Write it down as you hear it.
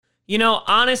You know,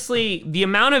 honestly, the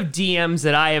amount of DMs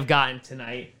that I have gotten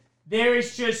tonight, there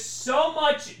is just so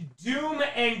much doom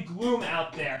and gloom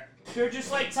out there. They're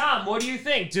just like, Tom, what do you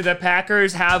think? Do the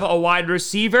Packers have a wide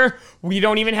receiver? We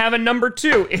don't even have a number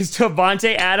 2. Is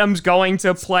Davante Adams going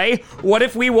to play? What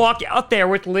if we walk out there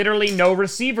with literally no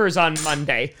receivers on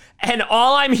Monday? And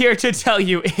all I'm here to tell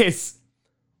you is...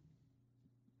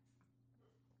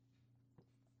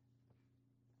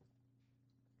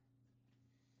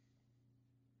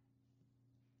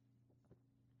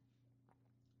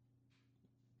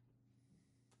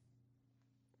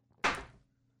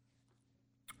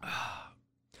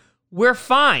 we're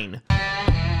fine.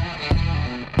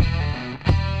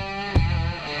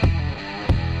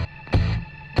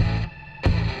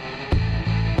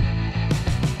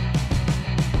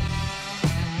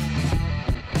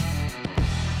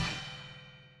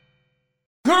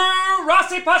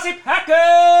 Rossi Posse Packer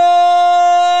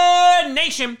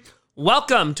Nation.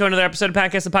 Welcome to another episode of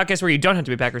Packers, the podcast where you don't have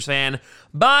to be a Packers fan,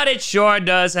 but it sure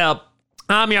does help.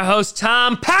 I'm your host,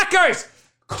 Tom. Packers,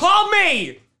 call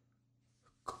me!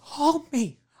 Call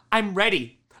me. I'm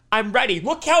ready. I'm ready.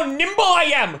 Look how nimble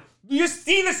I am. Do you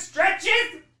see the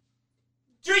stretches?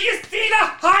 Do you see the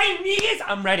high knees?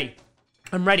 I'm ready.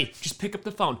 I'm ready. Just pick up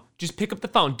the phone. Just pick up the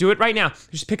phone. Do it right now.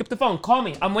 Just pick up the phone. Call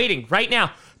me. I'm waiting right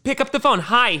now. Pick up the phone.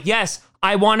 Hi. Yes,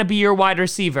 I want to be your wide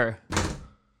receiver.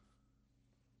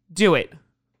 Do it.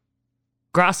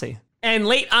 Grazie. And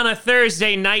late on a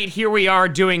Thursday night, here we are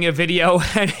doing a video,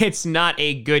 and it's not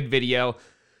a good video.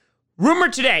 Rumor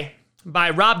today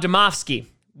by Rob Demovsky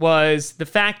was the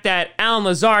fact that Allen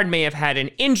Lazard may have had an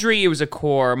injury. It was a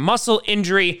core muscle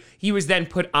injury. He was then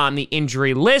put on the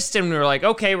injury list, and we were like,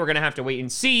 okay, we're going to have to wait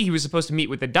and see. He was supposed to meet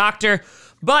with the doctor,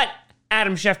 but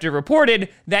Adam Schefter reported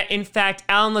that, in fact,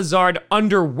 Allen Lazard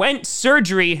underwent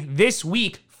surgery this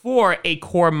week for a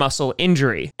core muscle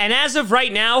injury. And as of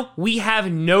right now, we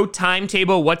have no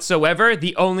timetable whatsoever.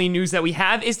 The only news that we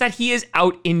have is that he is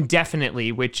out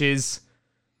indefinitely, which is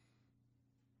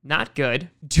not good.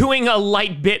 Doing a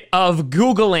light bit of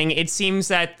Googling, it seems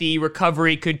that the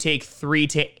recovery could take 3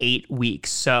 to 8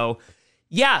 weeks. So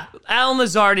yeah, Allen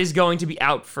Lazard is going to be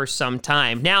out for some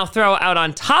time. Now throw out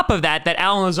on top of that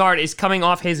Allen Lazard is coming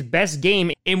off his best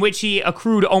game in which he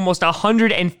accrued almost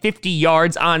 150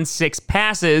 yards on 6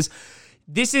 passes.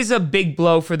 This is a big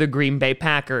blow for the Green Bay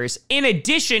Packers. In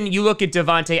addition, you look at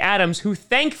Davante Adams, who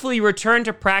thankfully returned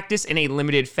to practice in a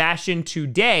limited fashion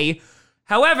today.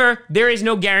 However, there is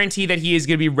no guarantee that he is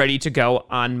going to be ready to go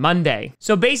on Monday.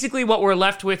 So basically what we're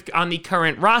left with on the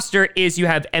current roster is you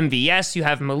have MVS, you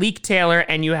have Malik Taylor,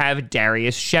 and you have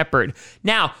Darius Shepherd.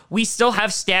 Now, we still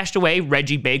have stashed away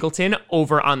Reggie Bagleton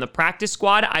over on the practice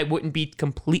squad. I wouldn't be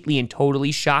completely and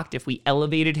totally shocked if we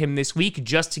elevated him this week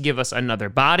just to give us another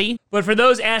body. But for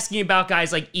those asking about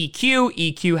guys like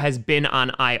EQ has been on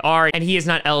IR, and he is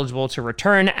not eligible to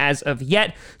return as of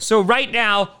yet. So right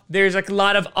now, there's a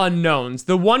lot of unknowns.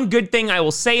 The one good thing I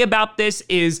will say about this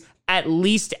is at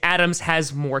least Adams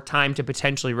has more time to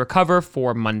potentially recover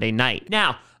for Monday night.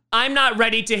 Now, I'm not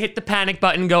ready to hit the panic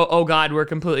button and go, oh God, we're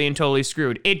completely and totally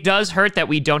screwed. It does hurt that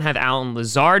we don't have Allen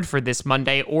Lazard for this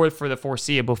Monday or for the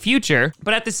foreseeable future.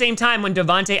 But at the same time, when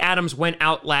Davante Adams went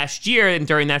out last year and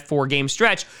during that 4-game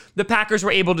stretch, the Packers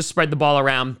were able to spread the ball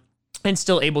around and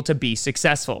still able to be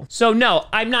successful. So no,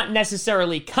 I'm not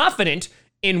necessarily confident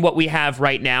in what we have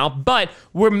right now, but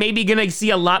we're maybe going to see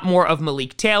a lot more of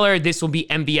Malik Taylor. This will be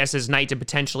MVS's night to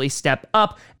potentially step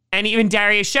up. And even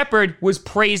Darius Shepherd was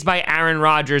praised by Aaron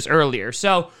Rodgers earlier.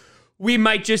 So we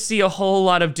might just see a whole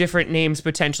lot of different names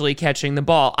potentially catching the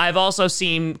ball. I've also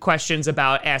seen questions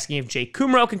about asking if Jake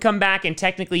Kumerow can come back, and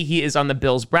technically he is on the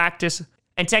Bills practice.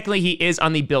 And technically he is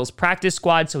on the Bills practice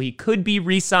squad, so he could be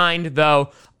re-signed, though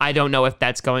I don't know if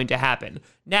that's going to happen.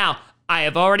 Now, I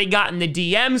have already gotten the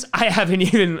DMs. I haven't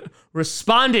even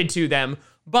responded to them,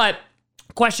 but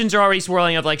questions are already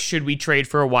swirling of like, should we trade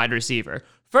for a wide receiver?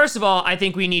 First of all, I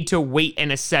think we need to wait and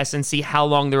assess and see how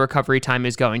long the recovery time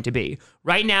is going to be.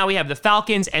 Right now, we have the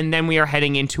Falcons, and then we are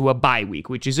heading into a bye week,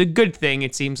 which is a good thing.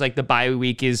 It seems like the bye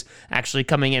week is actually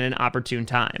coming in an opportune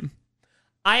time.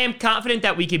 I am confident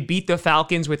that we could beat the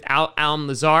Falcons without Allen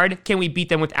Lazard. Can we beat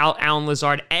them without Allen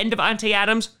Lazard and Davante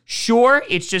Adams? Sure,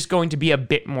 it's just going to be a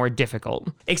bit more difficult.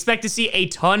 Expect to see a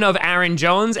ton of Aaron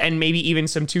Jones and maybe even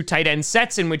some 2 tight end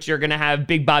sets in which you're going to have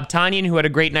Big Bob Tonyan, who had a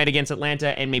great night against Atlanta,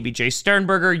 and maybe Jay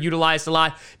Sternberger utilized a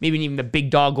lot. Maybe even the big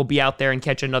dog will be out there and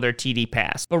catch another TD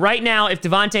pass. But right now, if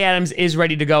Davante Adams is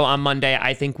ready to go on Monday,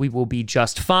 I think we will be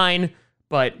just fine.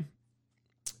 But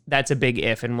that's a big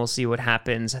if, and we'll see what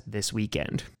happens this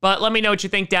weekend. But let me know what you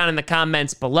think down in the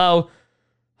comments below.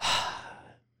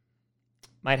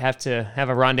 Might have to have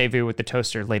a rendezvous with the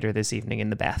toaster later this evening in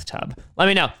the bathtub. Let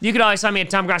me know. You can always find me at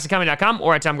TomGrassiComedy.com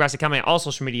or at TomGrassiComedy on all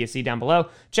social media. See down below.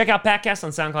 Check out Patcast on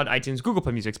SoundCloud, iTunes, Google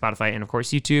Play Music, Spotify, and of course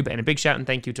YouTube. And a big shout and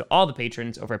thank you to all the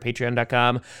patrons over at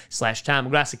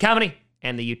Patreon.com/TomGrassiComedy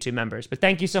and the YouTube members. But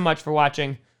thank you so much for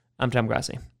watching. I'm Tom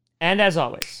Grassi. And as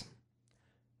always,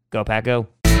 go Pack Go.